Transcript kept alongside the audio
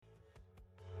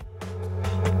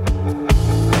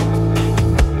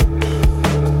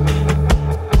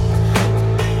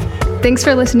Thanks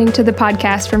for listening to the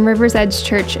podcast from River's Edge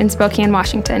Church in Spokane,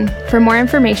 Washington. For more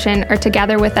information or to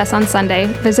gather with us on Sunday,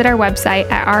 visit our website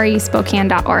at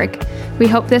respokane.org. We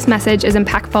hope this message is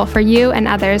impactful for you and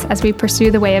others as we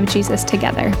pursue the way of Jesus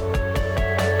together.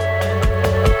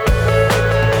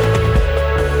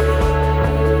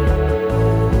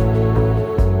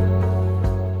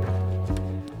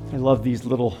 I love these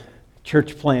little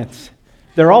church plants.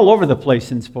 They're all over the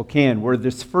place in Spokane. We're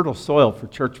this fertile soil for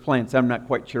church plants. I'm not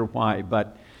quite sure why,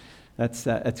 but that's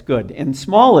good. And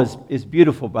small is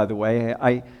beautiful, by the way.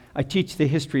 I teach the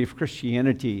history of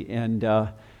Christianity, and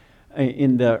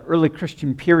in the early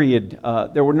Christian period,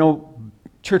 there were no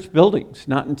church buildings,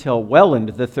 not until well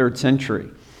into the 3rd century.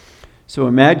 So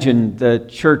imagine the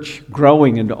church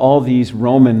growing into all these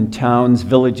Roman towns,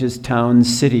 villages,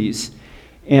 towns, cities,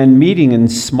 and meeting in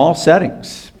small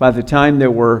settings. By the time there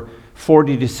were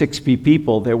 40 to 60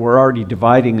 people, they were already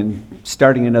dividing and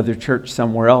starting another church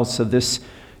somewhere else. So this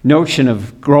notion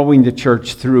of growing the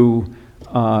church through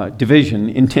division,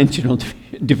 intentional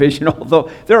division, although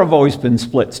there have always been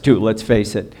splits too, let's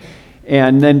face it.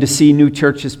 And then to see new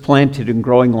churches planted and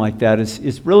growing like that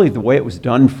is really the way it was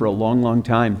done for a long, long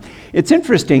time. It's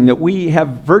interesting that we have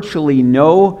virtually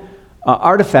no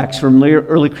artifacts from the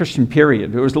early Christian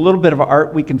period. There was a little bit of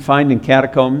art we can find in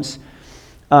catacombs,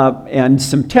 and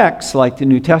some texts like the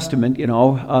New Testament,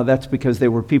 that's because they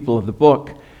were people of the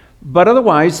book. But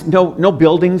otherwise, no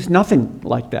buildings, nothing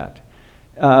like that.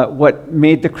 What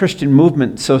made the Christian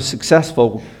movement so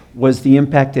successful was the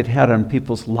impact it had on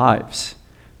people's lives,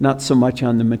 not so much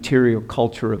on the material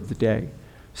culture of the day.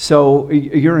 So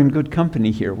you're in good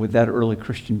company here with that early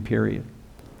Christian period.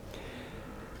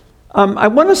 I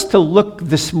want us to look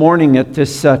this morning at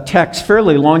this text,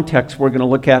 fairly long text we're going to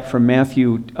look at from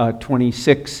Matthew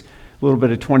 26, a little bit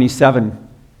of 27,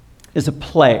 is a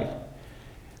play.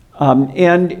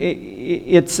 And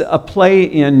it's a play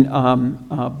in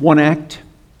one act.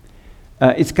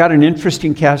 It's got an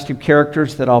interesting cast of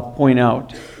characters that I'll point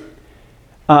out.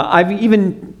 I've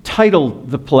even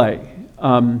titled the play,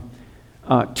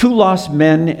 Two Lost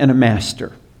Men and a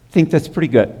Master. I think that's pretty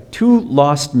good. Two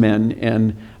lost men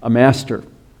and a master.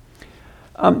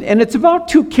 And it's about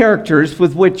two characters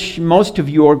with which most of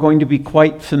you are going to be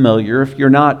quite familiar. If you're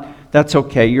not, that's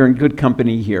okay. You're in good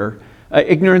company here.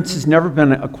 Ignorance has never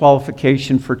been a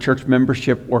qualification for church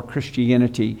membership or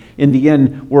Christianity. In the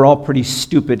end, we're all pretty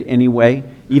stupid anyway,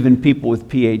 even people with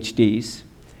PhDs.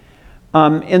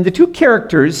 And the two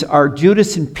characters are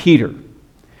Judas and Peter.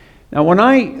 Now, when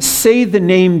I say the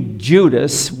name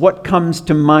Judas, what comes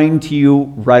to mind to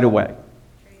you right away?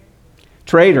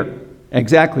 Traitor.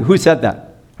 Exactly. Who said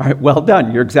that? All right, well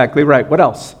done. You're exactly right. What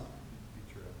else?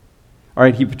 All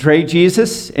right, he betrayed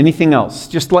Jesus. Anything else?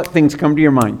 Just let things come to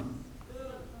your mind.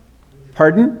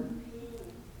 Pardon?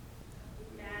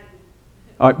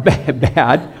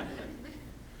 Bad.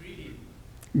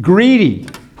 Greedy.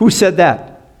 Who said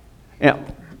that? Yeah,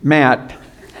 Matt.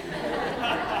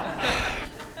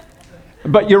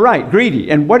 But you're right,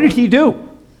 greedy. And what did he do?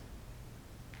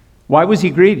 Why was he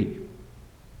greedy?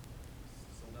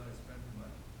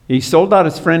 He sold out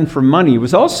his friend for money. He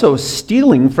was also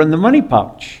stealing from the money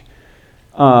pouch.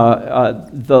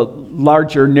 The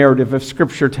larger narrative of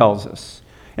Scripture tells us.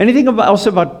 Anything else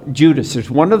about Judas? There's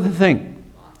one other thing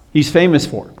he's famous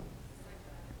for.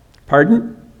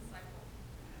 Pardon?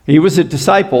 He was a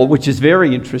disciple, which is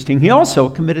very interesting. He also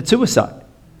committed suicide.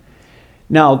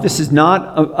 Now, this is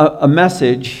not a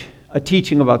message, a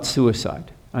teaching about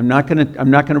suicide. I'm not going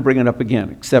to bring it up again,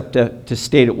 except to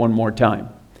state it one more time.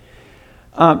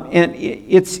 And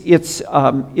it's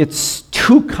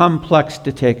too complex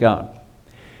to take on.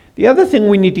 The other thing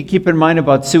we need to keep in mind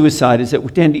about suicide is that we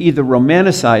tend to either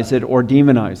romanticize it or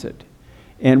demonize it.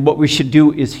 And what we should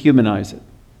do is humanize it,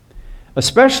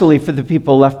 especially for the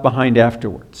people left behind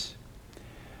afterwards.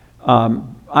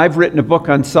 I've written a book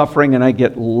on suffering, and I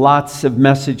get lots of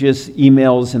messages,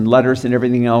 emails, and letters, and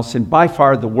everything else. And by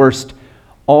far the worst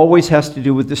always has to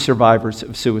do with the survivors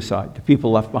of suicide, the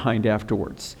people left behind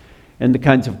afterwards, and the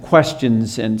kinds of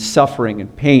questions and suffering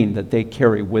and pain that they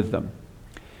carry with them.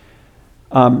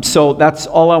 So that's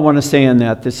all I want to say on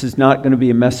that. This is not going to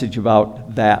be a message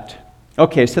about that.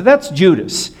 Okay, so that's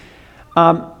Judas.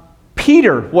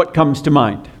 Peter, what comes to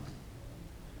mind?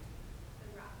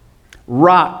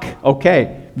 Rock.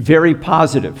 Okay, very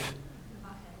positive.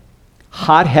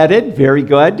 Hot-headed, very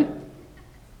good.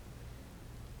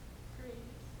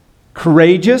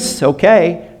 Courageous,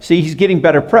 okay. See, he's getting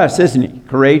better press, isn't he?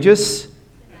 Courageous.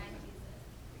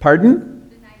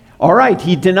 Pardon? All right,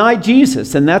 he denied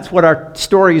Jesus, and that's what our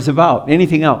story is about.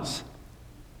 Anything else?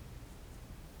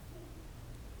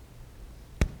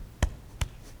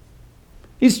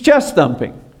 He's chest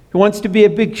thumping. He wants to be a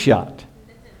big shot.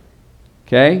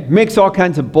 Okay? Makes all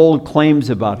kinds of bold claims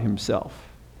about himself.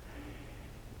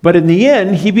 But in the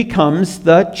end, he becomes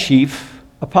the chief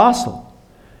apostle.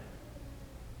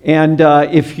 And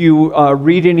if you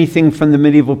read anything from the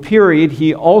medieval period,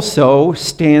 he also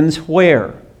stands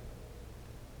where?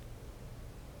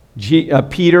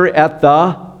 Peter at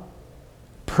the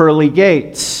pearly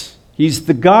gates. He's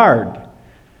the guard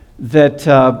that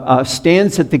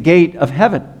stands at the gate of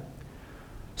heaven.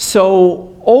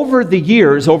 So over the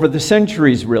years, over the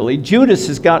centuries really, Judas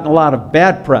has gotten a lot of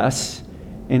bad press,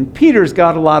 and Peter's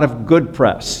got a lot of good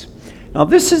press. Now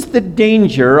this is the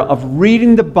danger of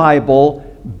reading the Bible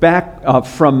back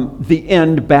from the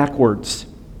end backwards,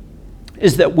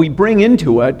 is that we bring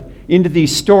into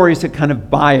these stories that kind of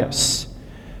bias.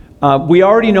 We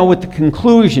already know what the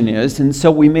conclusion is, and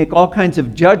so we make all kinds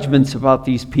of judgments about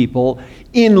these people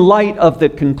in light of the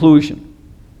conclusion.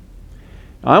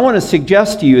 Now, I want to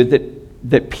suggest to you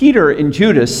that Peter and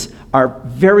Judas are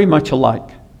very much alike.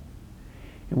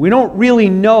 And we don't really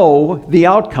know the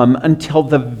outcome until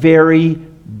the very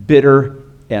bitter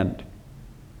end.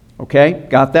 Okay,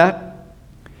 got that?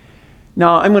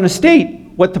 Now, I'm going to state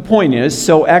what the point is,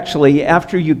 so actually,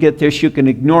 after you get this, you can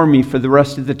ignore me for the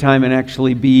rest of the time and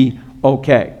actually be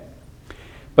okay.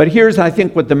 But here's, I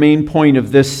think, what the main point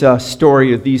of this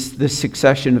story, of this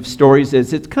succession of stories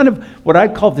is. It's kind of what I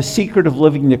call the secret of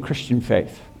living the Christian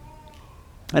faith.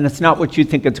 And it's not what you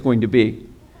think it's going to be.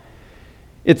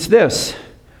 It's this: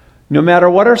 no matter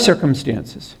what our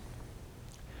circumstances,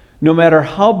 no matter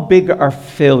how big our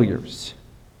failures,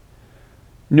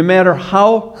 no matter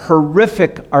how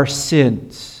horrific our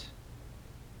sins,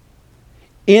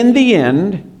 in the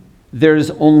end,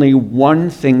 there's only one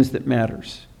thing that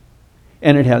matters,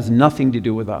 and it has nothing to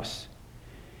do with us.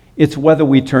 It's whether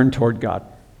we turn toward God.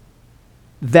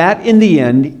 That, in the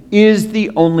end, is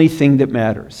the only thing that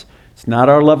matters. It's not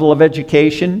our level of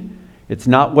education. It's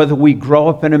not whether we grow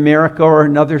up in America or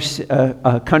another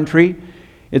country.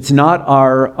 It's not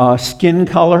our skin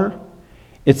color.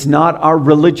 It's not our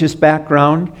religious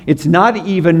background. It's not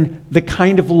even the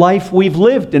kind of life we've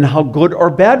lived and how good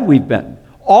or bad we've been.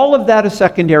 All of that is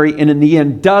secondary and in the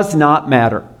end does not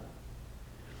matter.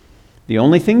 The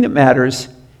only thing that matters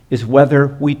is whether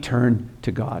we turn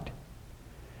to God.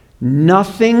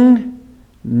 Nothing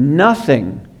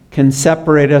can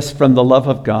separate us from the love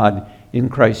of God in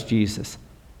Christ Jesus.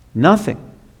 Nothing.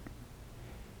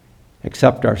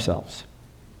 Except ourselves.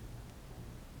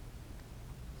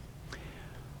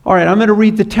 All right, I'm going to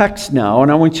read the text now,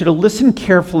 and I want you to listen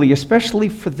carefully, especially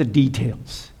for the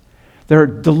details. There are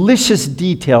delicious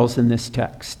details in this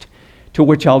text to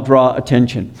which I'll draw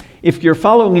attention. If you're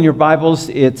following in your Bibles,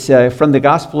 it's from the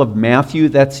Gospel of Matthew.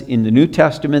 That's in the New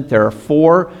Testament. There are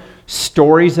 4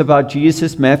 stories about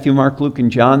Jesus: Matthew, Mark, Luke,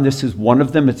 and John. This is one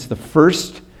of them. It's the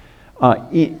first,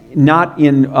 not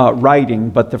in writing,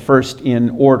 but the first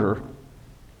in order.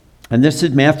 And this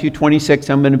is Matthew 26.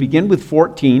 I'm going to begin with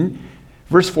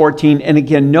verse 14, and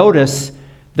again, notice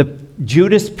the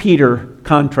Judas-Peter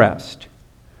contrast,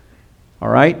 all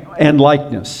right, and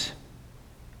likeness.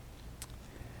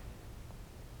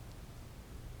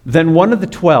 Then one of the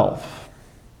 12,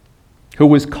 who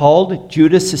was called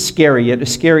Judas Iscariot —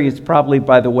 Iscariot's probably,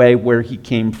 by the way, where he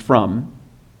came from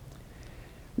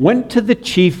 — went to the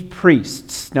chief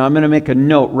priests. Now I'm going to make a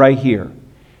note right here.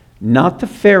 Not the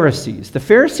Pharisees. The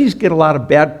Pharisees get a lot of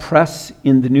bad press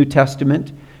in the New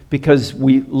Testament because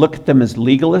we look at them as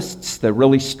legalists. They're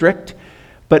really strict.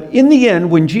 But in the end,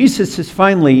 when Jesus is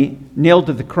finally nailed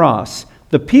to the cross,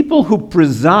 the people who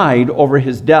preside over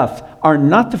his death are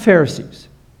not the Pharisees.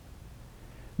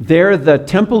 They're the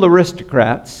temple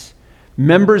aristocrats,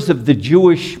 members of the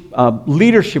Jewish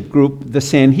leadership group, the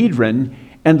Sanhedrin,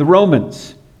 and the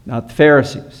Romans, not the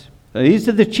Pharisees. Now, these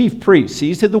are the chief priests.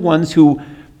 These are the ones who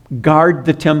guard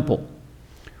the temple,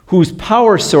 whose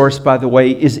power source, by the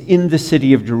way, is in the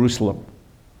city of Jerusalem.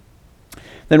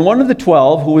 Then one of the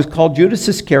 12, who was called Judas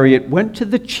Iscariot, went to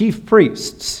the chief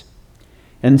priests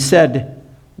and said,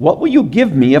 "What will you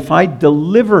give me if I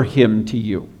deliver him to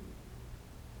you?"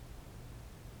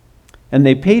 And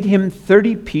they paid him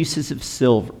 30 pieces of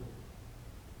silver.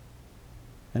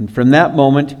 And from that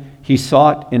moment, he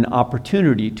sought an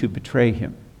opportunity to betray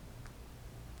him.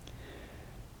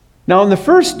 Now, on the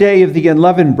first day of the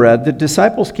unleavened bread, the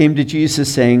disciples came to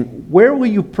Jesus saying, where will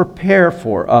you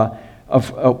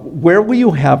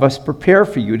have us prepare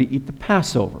for you to eat the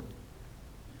Passover?"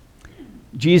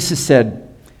 Jesus said,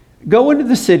 "Go into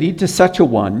the city to such a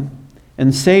one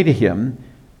and say to him,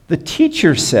 the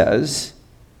teacher says,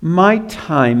 my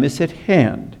time is at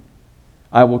hand.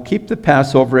 I will keep the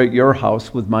Passover at your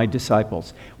house with my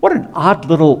disciples. What an odd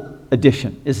little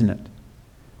addition, isn't it?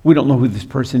 We don't know who this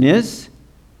person is.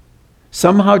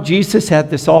 Somehow Jesus had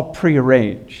this all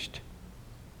prearranged.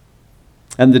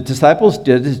 And the disciples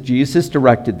did as Jesus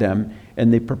directed them,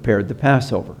 and they prepared the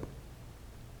Passover.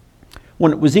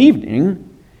 When it was evening,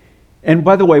 and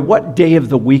by the way, what day of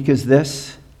the week is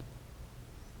this?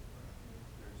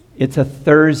 It's a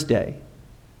Thursday,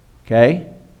 okay?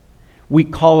 We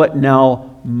call it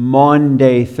now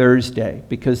Maundy Thursday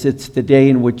because it's the day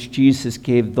in which Jesus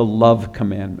gave the love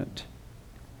commandment.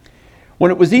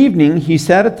 When it was evening, he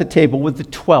sat at the table with the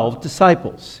 12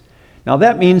 disciples. Now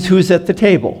that means who's at the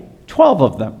table? 12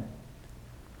 of them,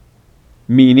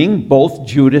 meaning both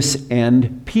Judas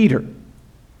and Peter.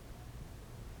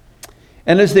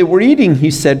 And as they were eating,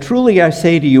 he said, "Truly I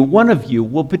say to you, one of you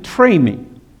will betray me."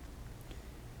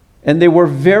 And they were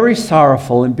very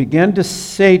sorrowful and began to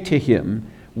say to him,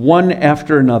 one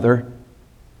after another,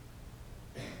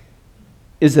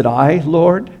 "Is it I,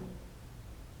 Lord?"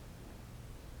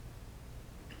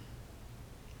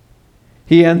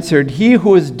 He answered, "He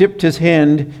who has dipped his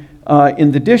hand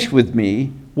in the dish with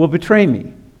me will betray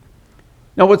me."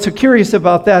 Now what's so curious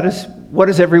about that is, what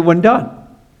has everyone done?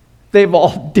 They've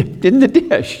all dipped in the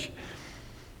dish.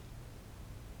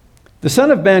 The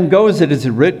Son of Man goes, it is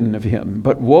written of him,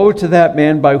 but woe to that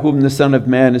man by whom the Son of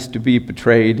Man is to be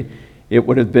betrayed. It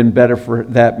would have been better for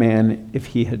that man if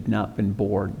he had not been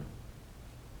born.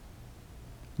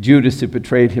 Judas, who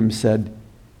betrayed him, said,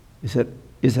 Is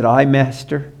it I,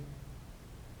 Master?"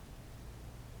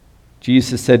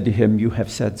 Jesus said to him, "You have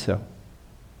said so."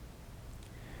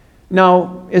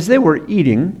 Now, as they were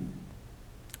eating,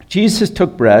 Jesus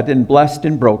took bread and blessed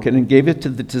and broke it and gave it to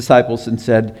the disciples and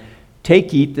said,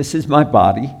 "Take, eat, this is my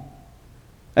body."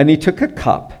 And he took a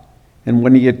cup, and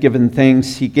when he had given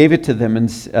thanks, he gave it to them and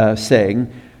saying,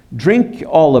 drink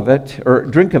of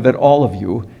it, all of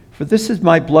you, for this is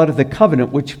my blood of the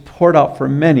covenant, which poured out for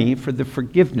many for the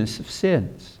forgiveness of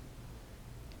sins.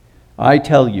 I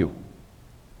tell you,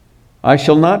 I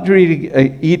shall not drink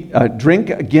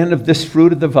again of this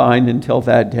fruit of the vine until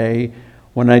that day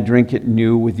when I drink it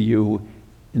new with you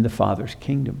in the Father's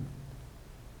kingdom.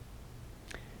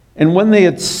 And when they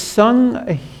had sung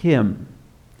a hymn,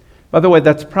 by the way,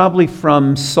 that's probably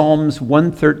from Psalms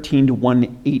 113 to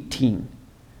 118,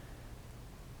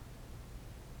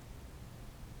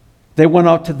 they went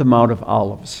out to the Mount of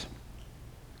Olives.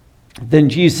 Then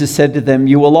Jesus said to them,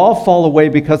 "You will all fall away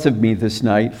because of me this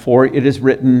night, for it is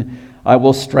written, I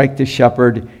will strike the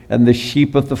shepherd, and the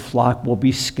sheep of the flock will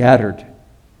be scattered.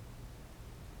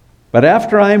 But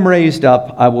after I am raised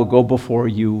up, I will go before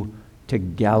you to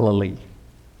Galilee."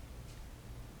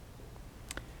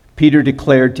 Peter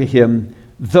declared to him,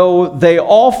 "Though they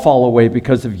all fall away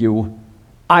because of you,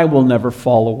 I will never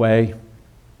fall away."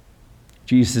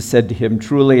 Jesus said to him,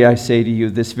 "Truly I say to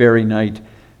you, this very night,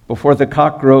 before the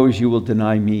cock crows, you will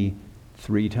deny me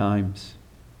 3 times.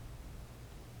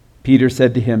 Peter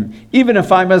said to him, "Even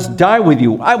if I must die with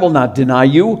you, I will not deny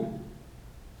you."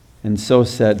 And so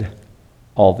said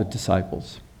all the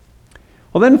disciples.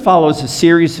 Well, then follows a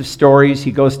series of stories.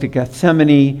 He goes to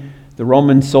Gethsemane. The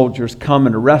Roman soldiers come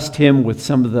and arrest him with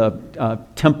some of the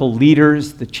temple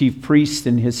leaders, the chief priests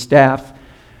and his staff.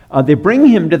 They bring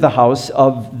him to the house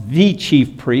of the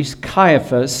chief priest,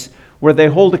 Caiaphas, where they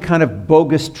hold a kind of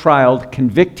bogus trial to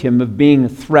convict him of being a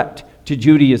threat to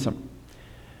Judaism.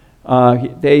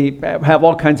 They have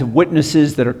all kinds of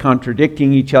witnesses that are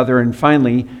contradicting each other, and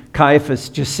finally Caiaphas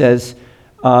just says,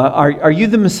 are you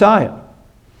the Messiah?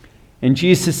 And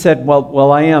Jesus said,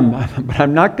 well, I am, but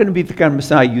I'm not going to be the kind of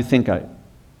Messiah you think I am.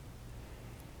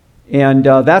 And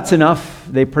that's enough.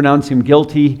 They pronounce him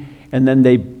guilty, and then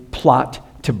they plot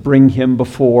to bring him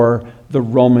before the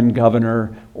Roman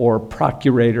governor or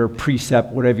procurator,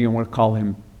 precept, whatever you want to call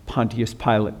him, Pontius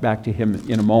Pilate. Back to him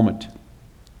in a moment.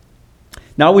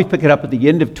 Now we pick it up at the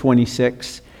end of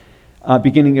 26,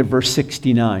 beginning at verse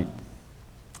 69.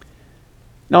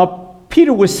 Now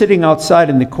Peter was sitting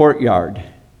outside in the courtyard,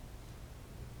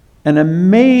 and a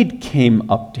maid came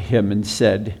up to him and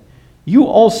said, "You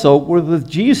also were with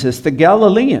Jesus the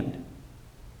Galilean."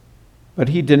 But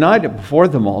he denied it before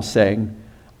them all, saying,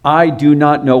 "I do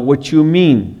not know what you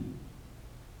mean."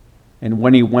 And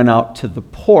when he went out to the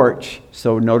porch,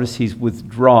 so notice he's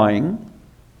withdrawing,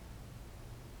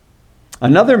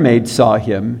 another maid saw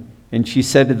him, and she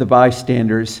said to the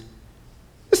bystanders,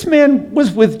 "This man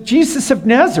was with Jesus of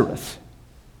Nazareth."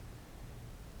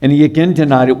 And he again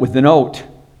denied it with an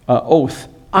oath,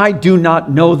 "I do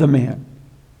not know the man."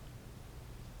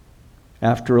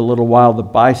 After a little while, the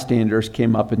bystanders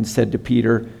came up and said to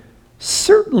Peter,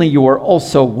 Certainly you are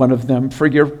also one of them, for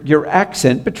your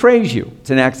accent betrays you.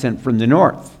 It's an accent from the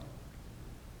north.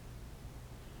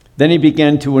 Then he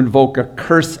began to invoke a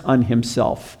curse on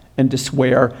himself and to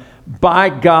swear, by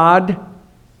God,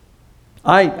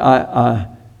 I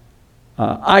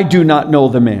do not know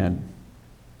the man.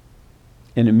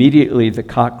 And immediately the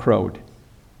cock crowed.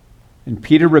 And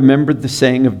Peter remembered the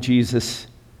saying of Jesus,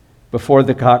 before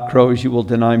the cock crows, you will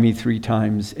deny me 3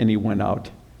 times. And he went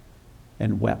out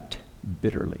and wept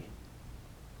bitterly.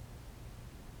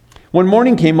 When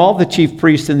morning came, all the chief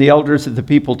priests and the elders of the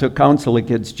people took counsel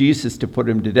against Jesus to put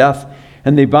him to death.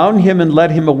 And they bound him and led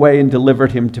him away and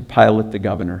delivered him to Pilate the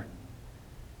governor.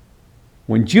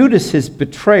 When Judas, his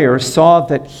betrayer, saw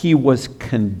that he was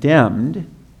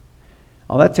condemned,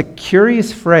 oh, that's a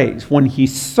curious phrase, when he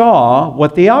saw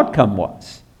what the outcome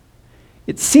was.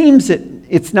 It seems that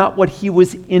it's not what he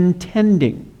was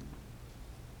intending.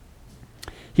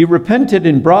 He repented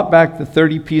and brought back the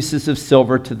 30 pieces of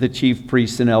silver to the chief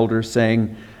priests and elders,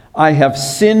 saying, I have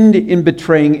sinned in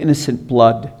betraying innocent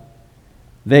blood.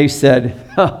 They said,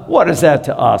 what is that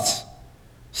to us?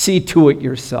 See to it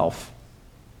yourself.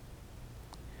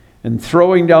 And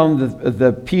throwing down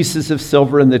the pieces of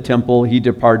silver in the temple, he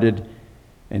departed,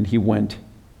 and he went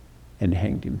and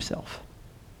hanged himself.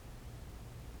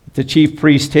 The chief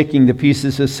priest, taking the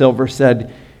pieces of silver,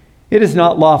 said, it is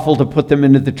not lawful to put them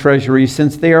into the treasury,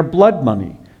 since they are blood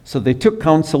money. So they took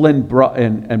counsel and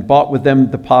bought with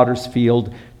them the potter's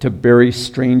field to bury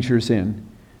strangers in.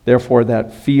 Therefore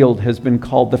that field has been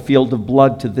called the field of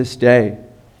blood to this day.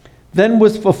 Then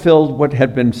was fulfilled what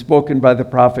had been spoken by the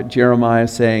prophet Jeremiah,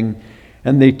 saying,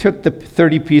 and they took the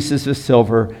 30 pieces of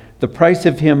silver, the price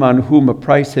of him on whom a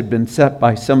price had been set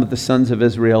by some of the sons of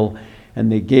Israel, and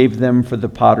they gave them for the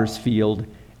potter's field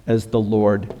as the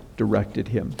Lord directed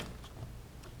him.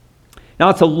 Now,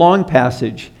 it's a long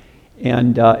passage,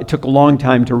 and it took a long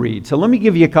time to read. So let me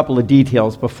give you a couple of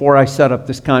details before I set up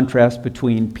this contrast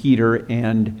between Peter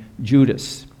and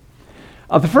Judas.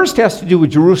 The first has to do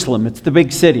with Jerusalem. It's the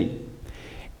big city.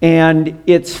 And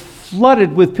it's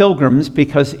flooded with pilgrims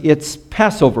because it's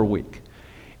Passover week.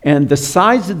 And the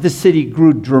size of the city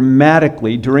grew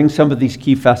dramatically during some of these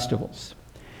key festivals.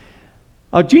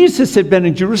 Jesus had been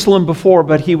in Jerusalem before,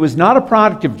 but he was not a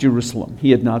product of Jerusalem.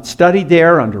 He had not studied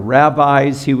there under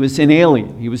rabbis. He was an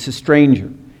alien. He was a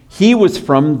stranger. He was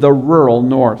from the rural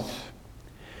north.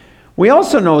 We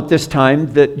also know at this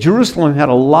time that Jerusalem had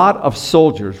a lot of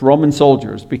soldiers, Roman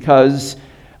soldiers, because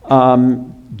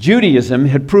Judaism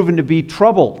had proven to be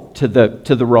trouble to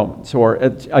the Romans,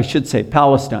 or I should say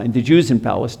Palestine, the Jews in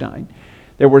Palestine.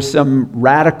 There were some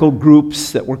radical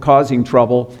groups that were causing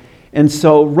trouble. And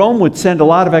so Rome would send a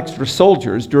lot of extra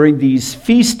soldiers during these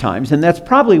feast times, and that's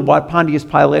probably what Pontius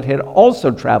Pilate had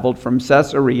also traveled from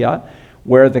Caesarea,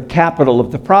 where the capital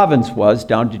of the province was,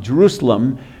 down to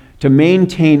Jerusalem, to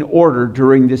maintain order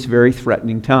during this very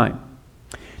threatening time.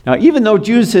 Now, even though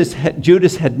Jesus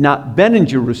had not been in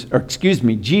Jerusalem,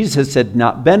 Jesus had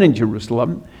not been in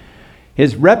Jerusalem,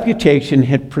 his reputation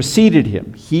had preceded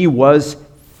him. He was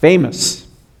famous.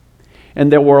 And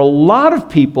there were a lot of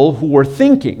people who were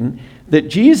thinking that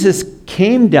Jesus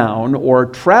came down or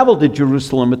traveled to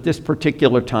Jerusalem at this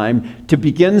particular time to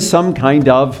begin some kind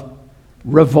of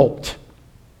revolt.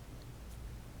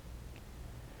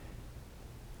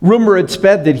 Rumor had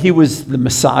spread that he was the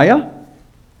Messiah,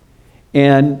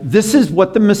 and this is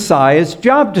what the Messiah's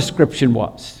job description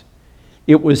was.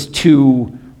 It was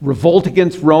to revolt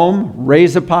against Rome,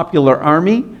 raise a popular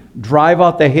army, drive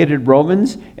out the hated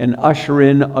Romans, and usher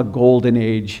in a golden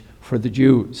age for the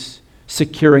Jews,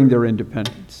 securing their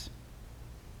independence.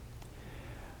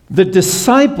 The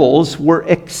disciples were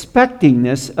expecting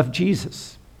this of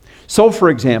Jesus. So, for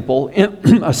example,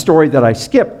 in a story that I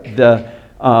skipped,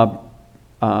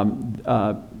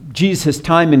 Jesus'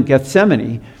 time in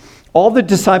Gethsemane, all the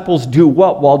disciples do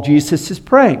what while Jesus is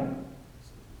praying?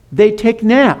 They take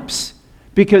naps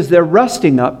because they're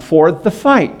resting up for the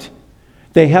fight.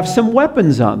 They have some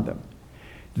weapons on them.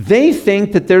 They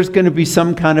think that there's going to be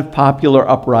some kind of popular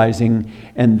uprising,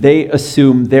 and they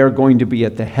assume they're going to be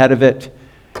at the head of it,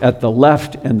 at the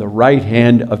left and the right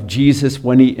hand of Jesus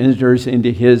when he enters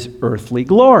into his earthly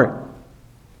glory.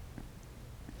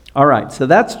 All right, so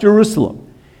that's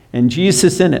Jerusalem, and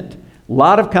Jesus in it. A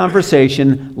lot of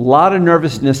conversation, a lot of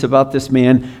nervousness about this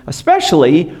man,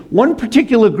 especially one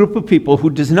particular group of people who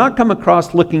does not come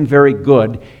across looking very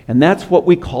good, and that's what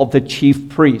we call the chief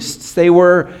priests. They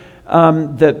were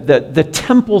the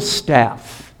temple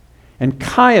staff, and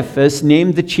Caiaphas,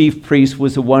 named the chief priest,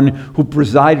 was the one who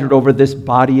presided over this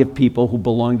body of people who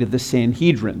belonged to the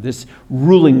Sanhedrin, this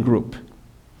ruling group.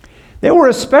 They were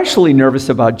especially nervous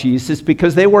about Jesus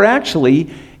because they were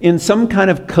actually in some kind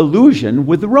of collusion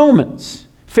with the Romans.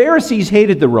 Pharisees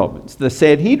hated the Romans. The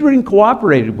Sanhedrin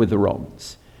cooperated with the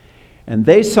Romans. And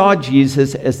they saw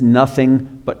Jesus as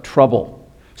nothing but trouble.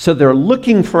 So they're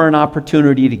looking for an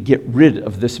opportunity to get rid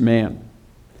of this man.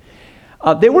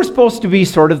 They were supposed to be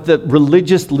sort of the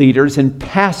religious leaders and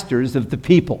pastors of the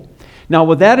people. Now,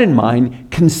 with that in mind,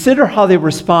 consider how they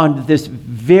respond to this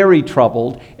very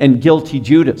troubled and guilty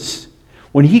Judas.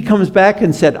 When he comes back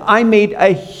and said, I made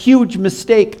a huge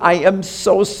mistake. I am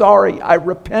so sorry. I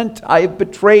repent. I have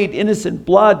betrayed innocent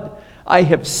blood. I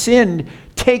have sinned.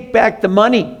 Take back the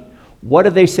money. What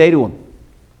do they say to him?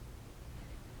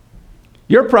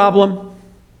 Your problem,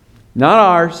 not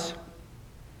ours.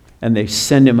 And they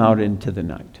send him out into the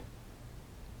night.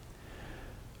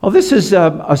 Well, this is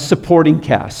a supporting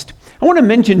cast. I want to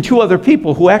mention two other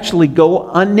people who actually go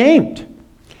unnamed.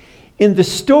 In the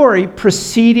story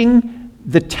preceding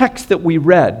the text that we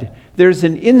read, there's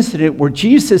an incident where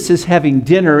Jesus is having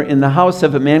dinner in the house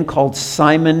of a man called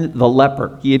Simon the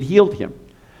leper. He had healed him.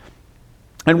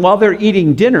 And while they're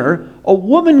eating dinner, a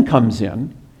woman comes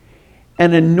in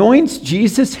and anoints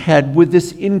Jesus' head with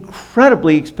this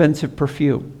incredibly expensive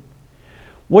perfume.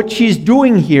 What she's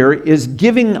doing here is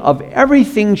giving of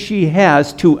everything she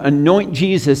has to anoint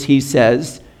Jesus, he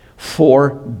says, for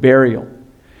burial.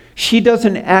 She does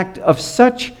an act of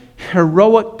such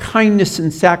heroic kindness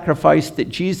and sacrifice that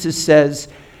Jesus says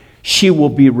she will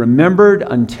be remembered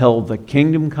until the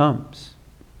kingdom comes.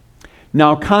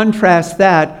 Now contrast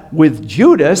that with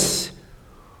Judas,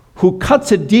 who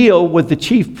cuts a deal with the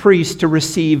chief priest to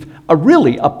receive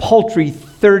a paltry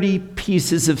 30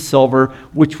 pieces of silver,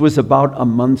 which was about a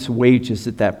month's wages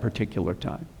at that particular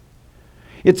time.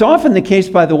 It's often the case,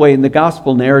 by the way, in the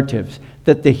gospel narratives,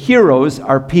 that the heroes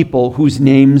are people whose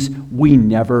names we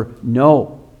never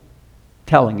know.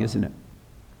 Telling, isn't it?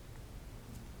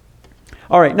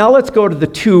 All right, now let's go to the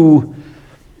two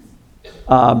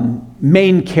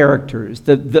main characters,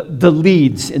 the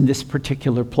leads in this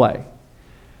particular play.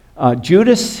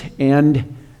 Judas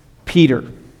and Peter.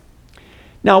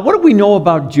 Now, what do we know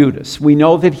about Judas? We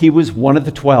know that he was one of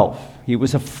the 12. He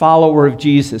was a follower of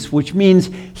Jesus, which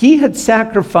means he had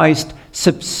sacrificed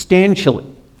substantially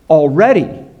already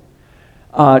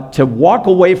to walk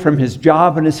away from his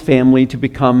job and his family to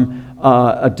become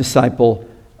a disciple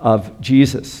of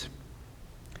Jesus.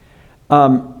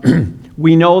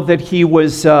 We know that he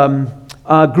was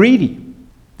greedy,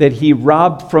 that he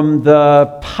robbed from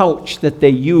the pouch that they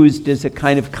used as a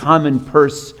kind of common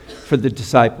purse for the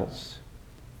disciples.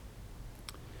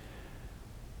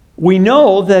 We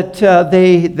know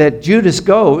that Judas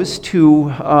goes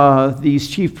to these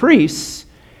chief priests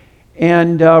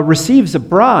and receives a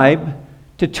bribe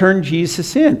to turn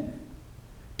Jesus in.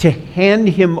 To hand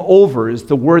him over is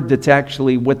the word that's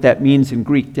actually what that means in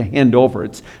Greek, to hand over.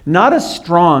 It's not as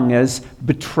strong as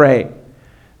betray.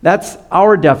 That's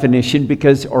our definition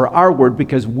or our word,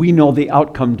 because we know the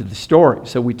outcome to the story,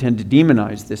 so we tend to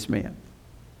demonize this man.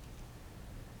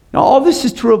 Now, all this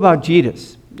is true about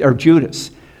Judas.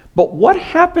 But what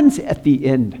happens at the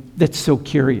end that's so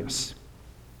curious?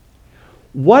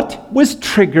 What was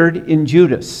triggered in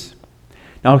Judas?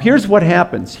 Now, here's what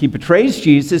happens. He betrays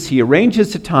Jesus. He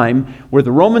arranges a time where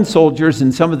the Roman soldiers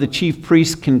and some of the chief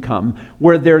priests can come,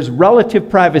 where there's relative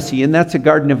privacy, and that's the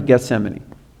Garden of Gethsemane.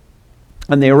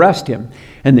 And they arrest him,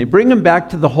 and they bring him back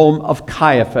to the home of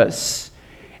Caiaphas,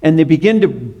 and they begin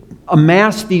to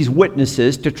amass these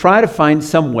witnesses to try to find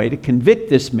some way to convict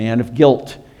this man of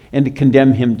guilt and to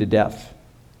condemn him to death.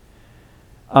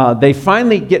 They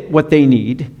finally get what they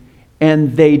need,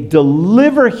 and they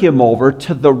deliver him over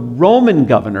to the Roman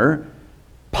governor,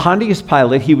 Pontius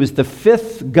Pilate. He was the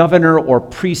 5th governor or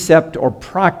precept or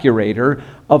procurator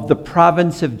of the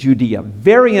province of Judea.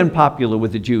 Very unpopular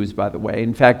with the Jews, by the way.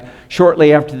 In fact,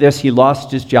 shortly after this, he lost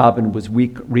his job and was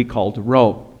recalled to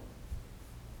Rome.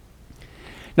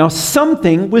 Now,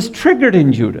 something was triggered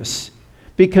in Judas,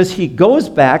 because he goes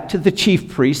back to the chief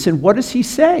priests, and what does he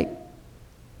say?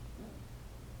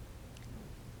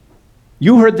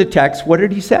 You heard the text. What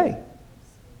did he say?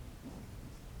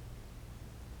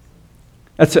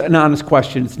 That's an honest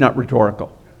question. It's not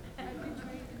rhetorical.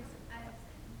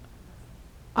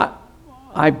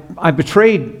 I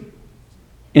betrayed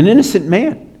an innocent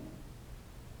man.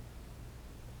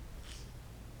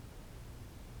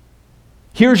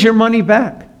 Here's your money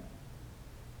back.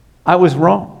 I was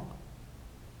wrong.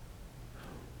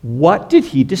 What did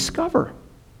he discover?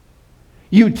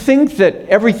 You'd think that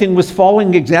everything was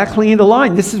falling exactly into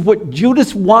line. This is what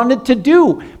Judas wanted to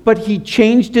do, but he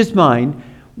changed his mind.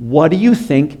 What do you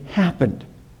think happened?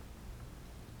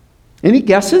 Any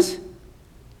guesses?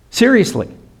 Seriously.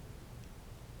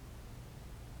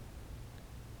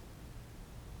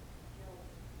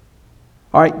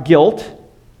 All right, guilt.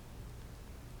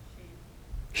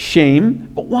 Shame.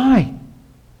 But why?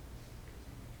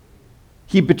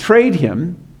 He betrayed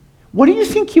him. What do you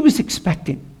think he was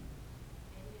expecting?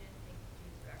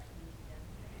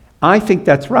 I think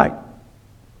that's right.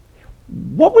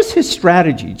 What was his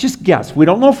strategy? Just guess. We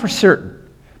don't know for certain.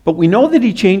 But we know that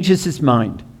he changes his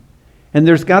mind. And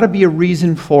there's got to be a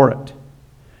reason for it.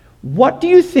 What do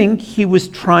you think he was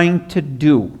trying to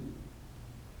do?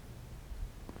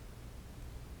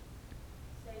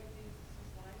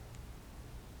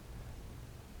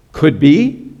 Could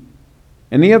be.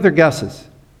 Any other guesses?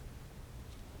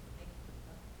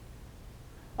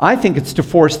 I think it's to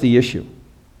force the issue.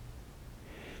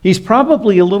 He's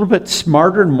probably a little bit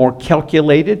smarter and more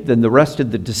calculated than the rest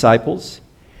of the disciples.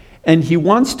 And he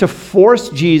wants to force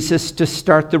Jesus to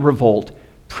start the revolt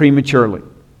prematurely.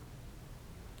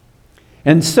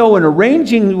 And so in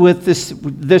arranging with this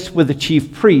with the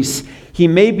chief priests, he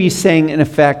may be saying, in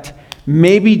effect,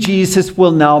 maybe Jesus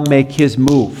will now make his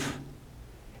move.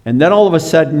 And then all of a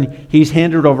sudden, he's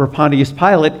handed over Pontius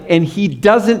Pilate, and he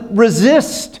doesn't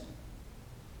resist.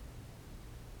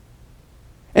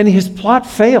 And his plot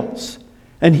fails.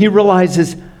 And he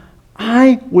realizes,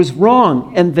 I was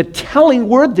wrong. And the telling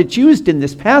word that's used in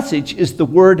this passage is the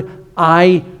word,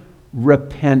 I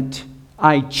repent.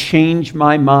 I change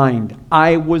my mind.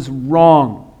 I was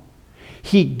wrong.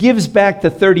 He gives back the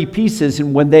 30 pieces,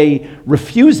 and when they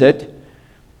refuse it,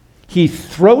 he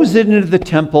throws it into the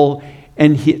temple,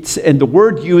 and the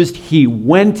word used, he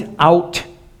went out.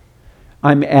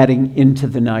 I'm adding into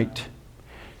the night.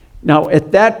 Now,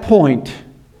 at that point,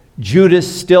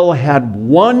 Judas still had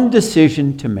one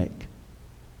decision to make,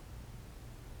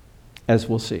 as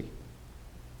we'll see.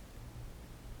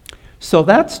 So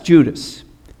that's Judas.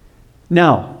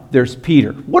 Now, there's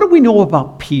Peter. What do we know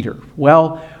about Peter?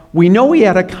 Well, we know he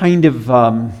had a kind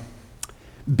of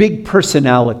big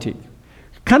personality,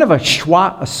 kind of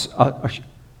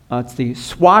it's the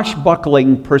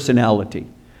swashbuckling personality.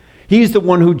 He's the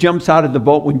one who jumps out of the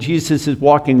boat when Jesus is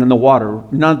walking in the water,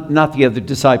 not the other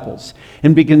disciples,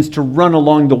 and begins to run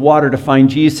along the water to find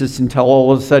Jesus until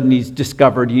all of a sudden he's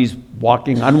discovered he's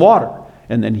walking on water,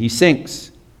 and then he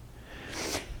sinks.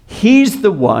 He's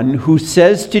the one who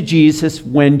says to Jesus,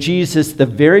 when Jesus the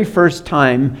very first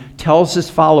time tells his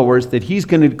followers that he's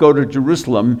going to go to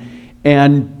Jerusalem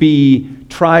and be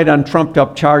tried on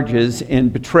trumped-up charges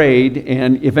and betrayed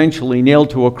and eventually nailed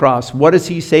to a cross. What does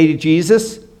he say to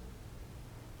Jesus?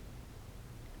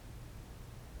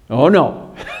 Oh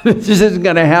no, this isn't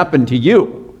going to happen to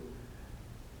you.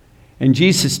 And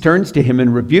Jesus turns to him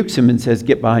and rebukes him and says,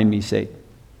 get behind me, Satan.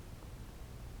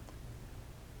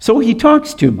 So he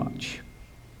talks too much.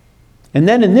 And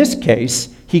then in this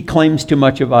case, he claims too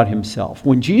much about himself.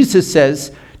 When Jesus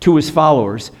says to his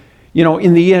followers, you know,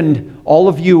 in the end, all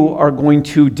of you are going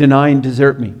to deny and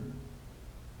desert me.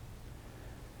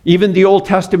 Even the Old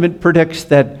Testament predicts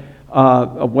that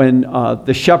when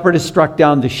the shepherd is struck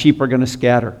down, the sheep are going to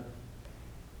scatter.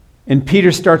 And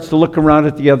Peter starts to look around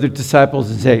at the other disciples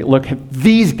and say, look,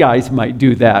 these guys might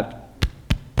do that.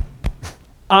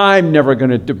 I'm never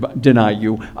going to deny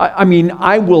you. I mean,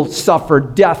 I will suffer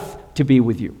death to be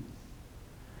with you.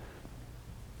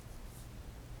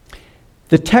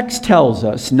 The text tells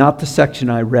us, not the section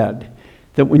I read,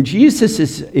 that when Jesus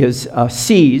is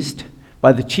seized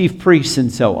by the chief priests and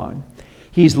so on,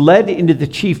 he's led into the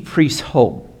chief priest's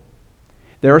home.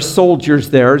 There are soldiers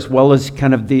there as well as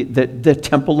kind of the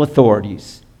temple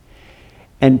authorities.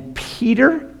 And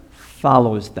Peter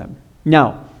follows them.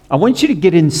 Now, I want you to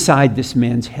get inside this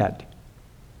man's head.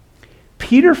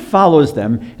 Peter follows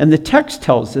them, and the text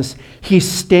tells us he's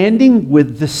standing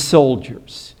with the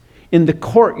soldiers in the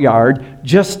courtyard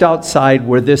just outside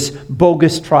where this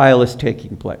bogus trial is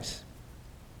taking place.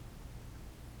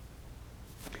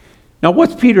 Now,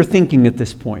 what's Peter thinking at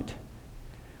this point?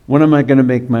 When am I going to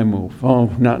make my move? Oh,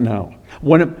 not now.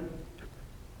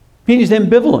 He's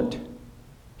ambivalent.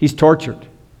 He's tortured.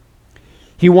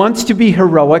 He wants to be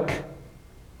heroic,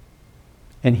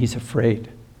 and he's afraid.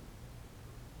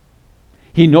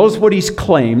 He knows what he's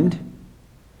claimed,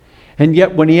 and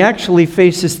yet when he actually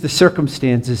faces the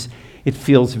circumstances, it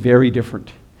feels very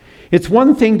different. It's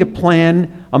one thing to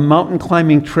plan a mountain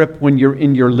climbing trip when you're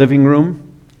in your living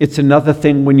room. It's another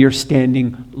thing when you're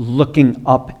standing looking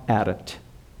up at it.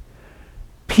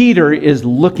 Peter is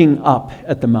looking up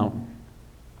at the mountain.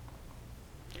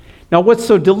 Now, what's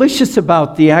so delicious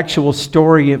about the actual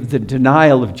story of the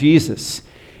denial of Jesus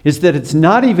is that it's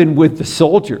not even with the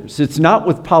soldiers. It's not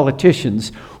with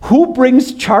politicians. Who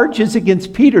brings charges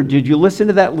against Peter? Did you listen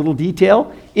to that little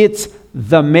detail? It's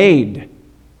the maid.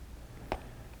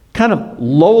 Kind of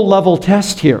low-level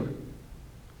test here.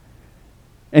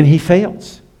 And he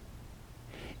fails.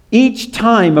 Each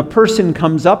time a person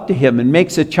comes up to him and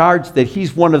makes a charge that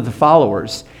he's one of the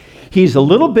followers, he's a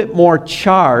little bit more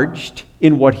charged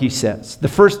in what he says. The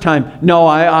first time, no,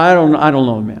 I don't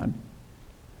know the man.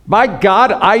 By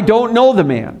God, I don't know the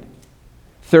man.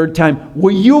 Third time,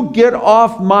 will you get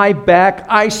off my back?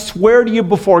 I swear to you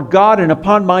before God and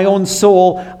upon my own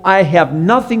soul, I have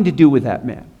nothing to do with that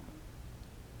man.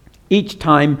 Each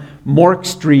time, more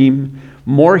extreme,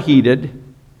 more heated.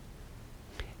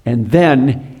 And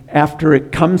then, after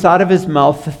it comes out of his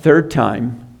mouth the third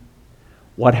time,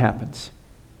 what happens?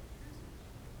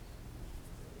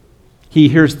 He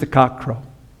hears the cock crow.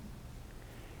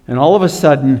 And all of a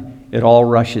sudden, it all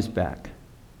rushes back.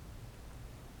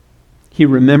 He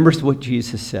remembers what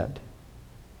Jesus said.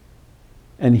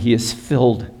 And he is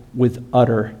filled with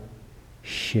utter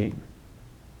shame.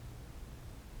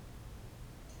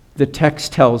 The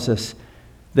text tells us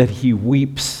that he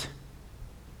weeps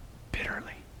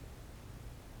bitterly.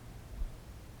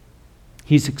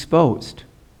 He's exposed.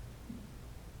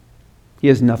 He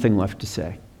has nothing left to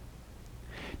say.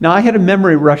 Now, I had a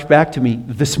memory rush back to me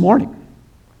this morning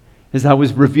as I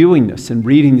was reviewing this and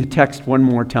reading the text one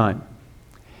more time.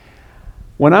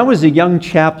 When I was a young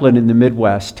chaplain in the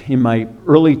Midwest, in my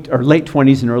late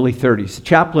 20s and early 30s, a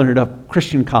chaplain at a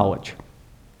Christian college,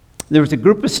 there was a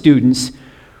group of students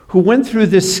who went through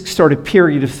this sort of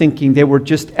period of thinking they were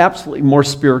just absolutely more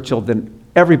spiritual than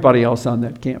everybody else on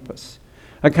that campus.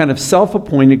 A kind of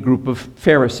self-appointed group of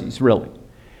Pharisees, really.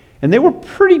 And they were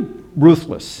pretty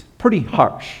ruthless, pretty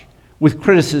harsh, with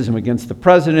criticism against the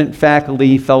president,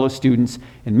 faculty, fellow students,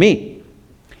 and me.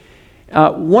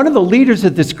 One of the leaders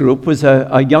of this group was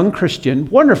a young Christian,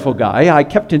 wonderful guy. I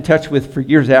kept in touch with for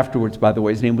years afterwards, by the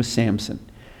way. His name was Samson.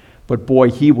 But boy,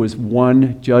 he was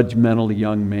one judgmental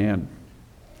young man.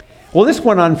 Well, this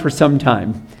went on for some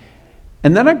time.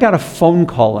 And then I got a phone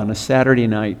call on a Saturday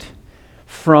night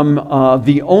from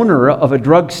the owner of a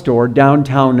drugstore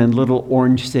downtown in Little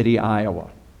Orange City, Iowa.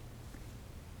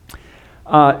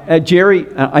 Jerry,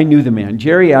 I knew the man.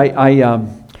 Jerry, I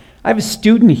have a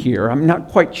student here I'm not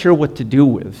quite sure what to do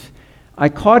with. I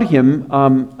caught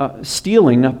him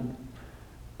stealing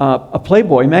a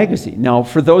Playboy magazine. Now,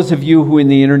 for those of you who in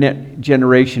the internet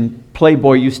generation,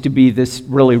 Playboy used to be this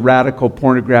really radical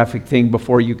pornographic thing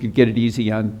before you could get it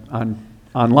easy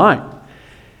online.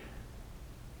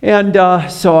 And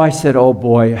so I said, oh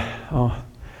boy,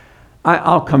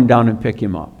 I'll come down and pick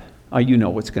him up. You know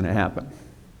what's going to happen.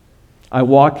 I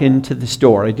walk into the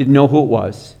store. I didn't know who it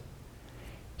was.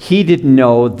 He didn't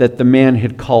know that the man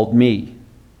had called me.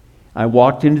 I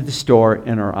walked into the store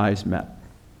and our eyes met.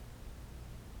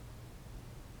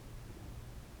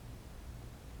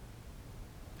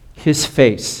 His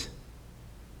face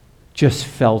just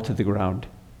fell to the ground.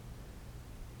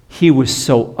 He was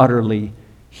so utterly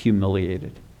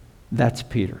humiliated. That's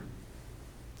Peter.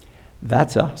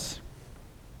 That's us.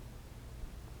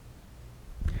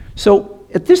 So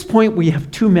at this point, we have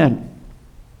two men.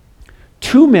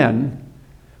 Two men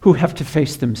who have to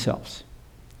face themselves.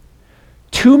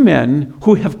 Two men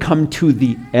who have come to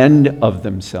the end of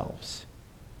themselves.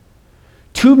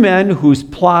 Two men whose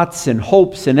plots and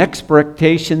hopes and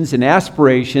expectations and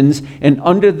aspirations and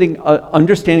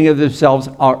understanding of themselves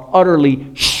are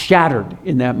utterly shattered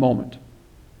in that moment.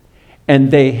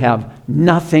 And they have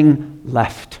nothing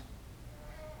left.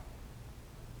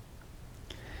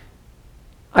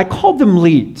 I called them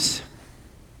leads.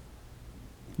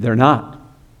 They're not.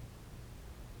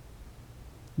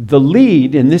 The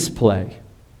lead in this play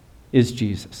is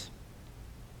Jesus.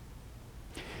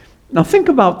 Now think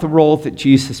about the role that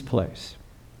Jesus plays.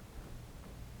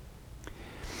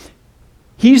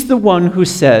 He's the one who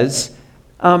says,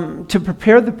 to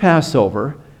prepare the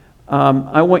Passover,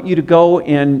 I want you to go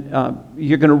and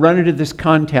you're going to run into this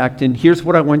contact, and here's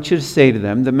what I want you to say to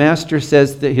them. The master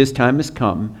says that his time has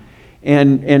come,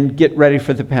 and get ready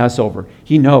for the Passover.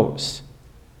 He knows.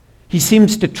 He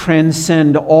seems to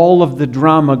transcend all of the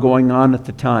drama going on at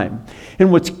the time.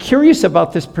 And what's curious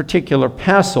about this particular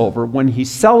Passover, when he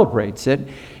celebrates it,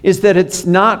 is that it's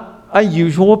not a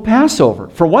usual Passover.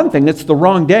 For one thing, it's the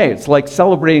wrong day. It's like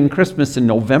celebrating Christmas in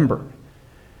November.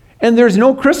 And there's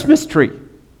no Christmas tree.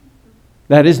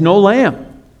 That is, no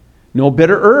lamb, no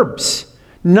bitter herbs,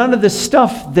 none of the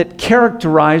stuff that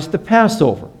characterized the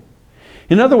Passover.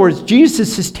 In other words,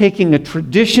 Jesus is taking a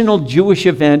traditional Jewish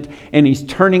event and he's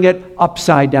turning it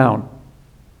upside down.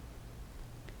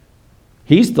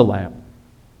 He's the lamb.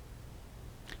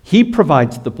 He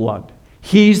provides the blood.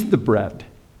 He's the bread.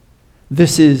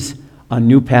 This is a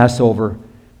new Passover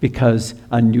because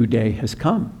a new day has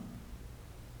come.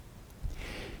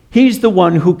 He's the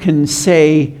one who can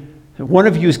say, one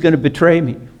of you is going to betray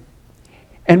me.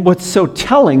 And what's so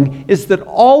telling is that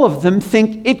all of them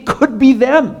think it could be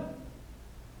them.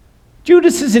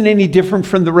 Judas isn't any different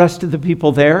from the rest of the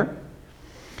people there.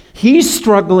 He's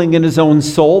struggling in his own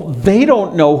soul. They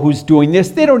don't know who's doing this.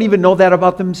 They don't even know that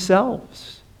about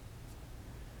themselves.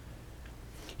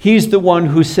 He's the one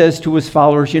who says to his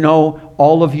followers,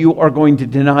 all of you are going to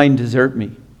deny and desert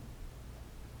me.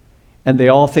 And they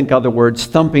all think other words,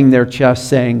 thumping their chest,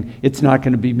 saying, it's not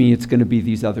going to be me, it's going to be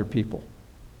these other people.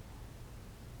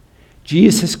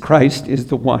 Jesus Christ is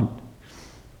the one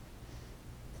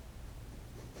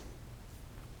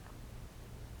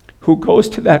who goes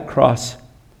to that cross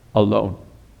alone.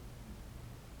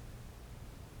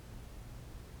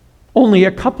 Only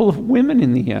a couple of women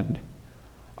in the end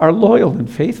are loyal and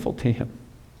faithful to him.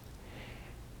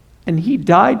 And he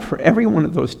died for every one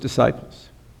of those disciples.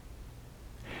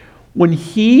 When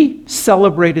he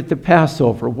celebrated the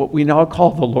Passover, what we now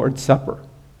call the Lord's Supper,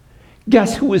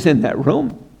 guess who was in that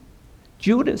room?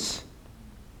 Judas.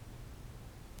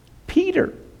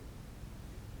 Peter.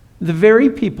 The very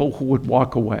people who would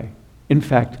walk away. In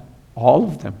fact, all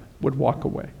of them would walk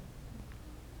away.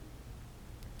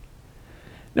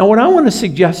 Now, what I want to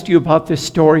suggest to you about this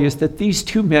story is that these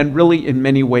two men really, in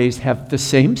many ways, have the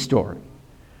same story.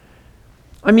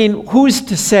 I mean, who's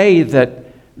to say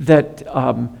that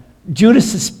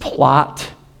Judas's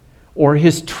plot or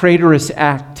his traitorous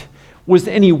act was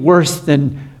any worse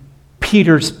than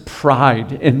Peter's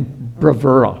pride and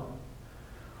bravura?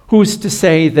 Who's to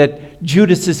say that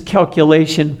Judas's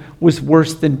calculation was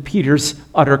worse than Peter's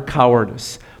utter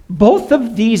cowardice? Both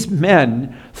of these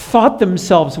men thought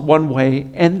themselves one way,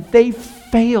 and they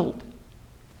failed.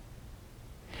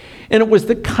 And it was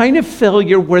the kind of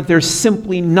failure where there's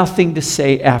simply nothing to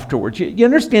say afterwards. You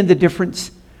understand the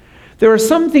difference? There are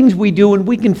some things we do and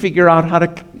we can figure out how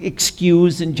to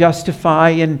excuse and justify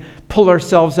and pull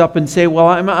ourselves up and say, well,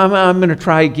 I'm going to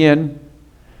try again.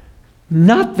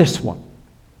 Not this one.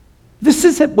 This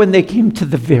is when they came to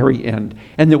the very end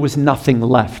and there was nothing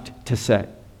left to say.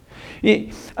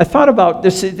 I thought about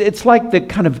this. It's like the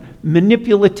kind of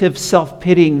manipulative,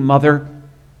 self-pitying mother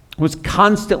was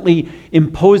constantly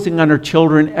imposing on her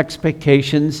children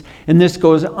expectations. And this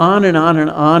goes on and on and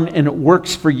on, and it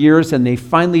works for years. And they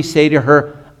finally say to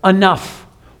her, enough.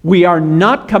 We are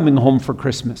not coming home for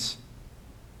Christmas.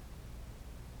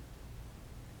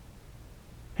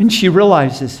 And she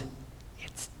realizes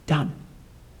it's done.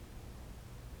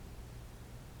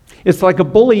 It's like a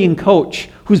bullying coach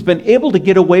who's been able to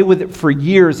get away with it for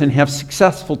years and have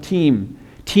successful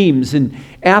teams and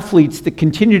athletes that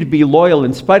continue to be loyal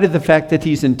in spite of the fact that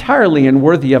he's entirely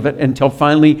unworthy of it, until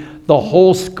finally the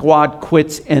whole squad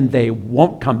quits and they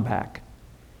won't come back.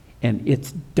 And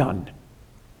it's done.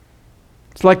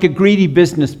 It's like a greedy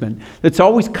businessman that's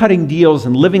always cutting deals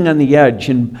and living on the edge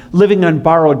and living on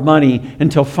borrowed money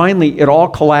until finally it all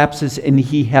collapses and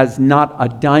he has not a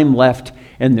dime left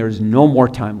and there's no more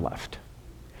time left.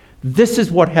 This is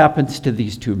what happens to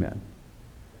these two men.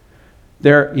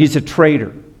 He's a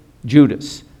traitor,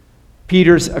 Judas.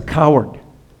 Peter's a coward.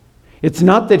 It's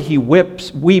not that he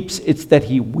weeps, it's that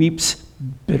he weeps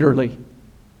bitterly.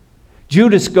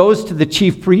 Judas goes to the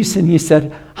chief priests and he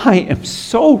said, I am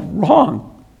so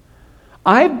wrong.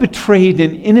 I've betrayed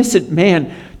an innocent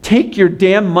man. Take your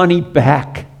damn money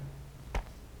back.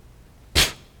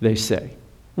 They say,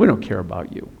 we don't care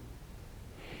about you.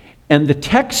 And the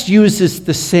text uses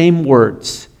the same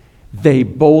words. They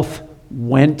both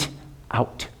went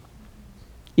out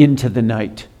into the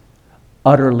night,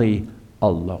 utterly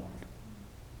alone.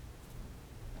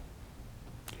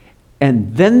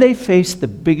 And then they faced the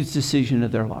biggest decision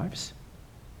of their lives.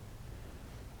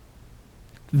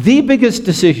 The biggest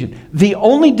decision, the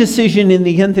only decision in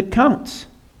the end that counts.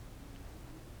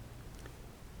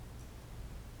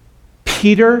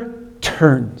 Peter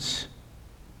turns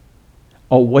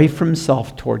away from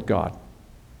himself toward God.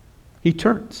 He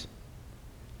turns.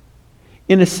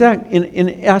 In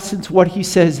essence, what he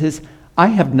says is, I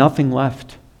have nothing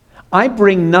left. I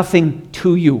bring nothing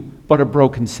to you but a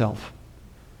broken self.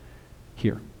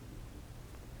 Here.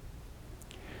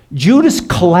 Judas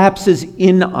collapses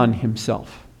in on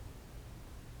himself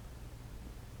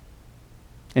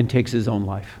and takes his own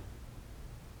life.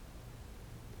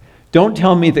 Don't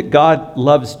tell me that God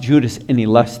loves Judas any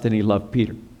less than he loved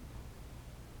Peter.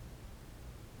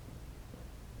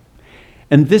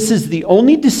 And this is the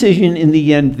only decision in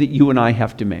the end that you and I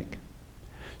have to make.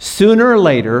 Sooner or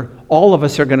later, all of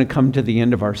us are going to come to the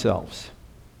end of ourselves.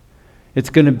 It's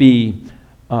going to be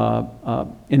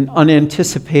an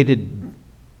unanticipated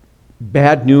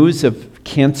bad news of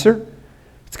cancer.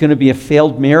 It's going to be a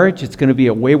failed marriage. It's going to be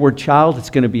a wayward child. It's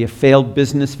going to be a failed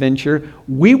business venture.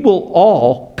 We will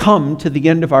all come to the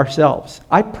end of ourselves.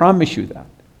 I promise you that.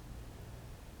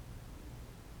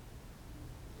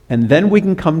 And then we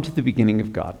can come to the beginning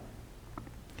of God.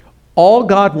 All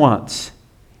God wants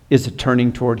is a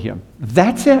turning toward Him.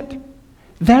 That's it.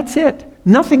 That's it.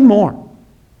 Nothing more.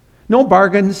 No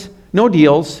bargains, no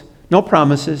deals, no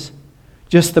promises,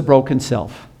 just the broken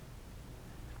self.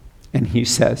 And He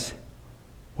says,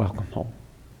 welcome home.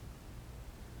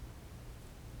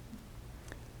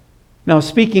 Now,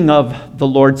 speaking of the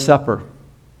Lord's Supper,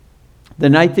 the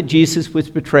night that Jesus was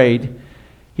betrayed,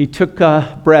 He took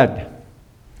bread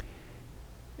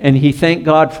and He thanked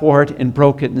God for it and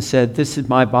broke it and said, this is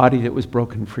my body that was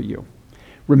broken for you.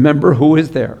 Remember who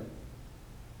is there.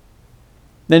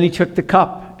 Then He took the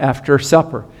cup after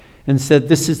supper and said,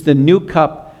 this is the new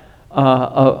cup,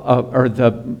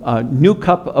 new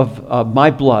cup of my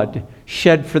blood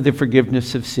shed for the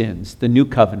forgiveness of sins, the new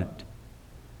covenant.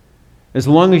 As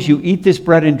long as you eat this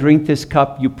bread and drink this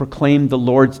cup, you proclaim the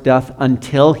Lord's death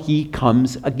until He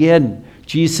comes again.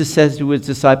 Jesus says to His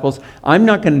disciples, I'm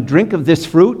not going to drink of this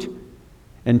fruit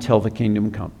until the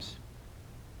kingdom comes.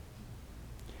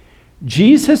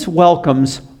 Jesus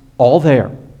welcomes all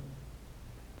there.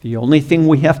 The only thing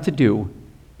we have to do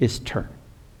is turn.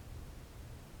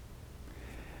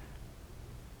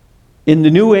 In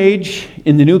the new age,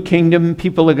 in the new kingdom,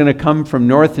 people are going to come from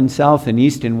north and south and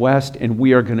east and west, and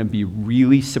we are going to be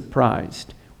really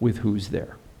surprised with who's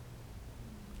there.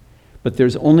 But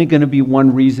there's only going to be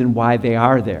one reason why they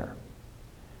are there,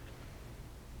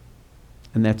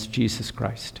 and that's Jesus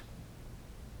Christ.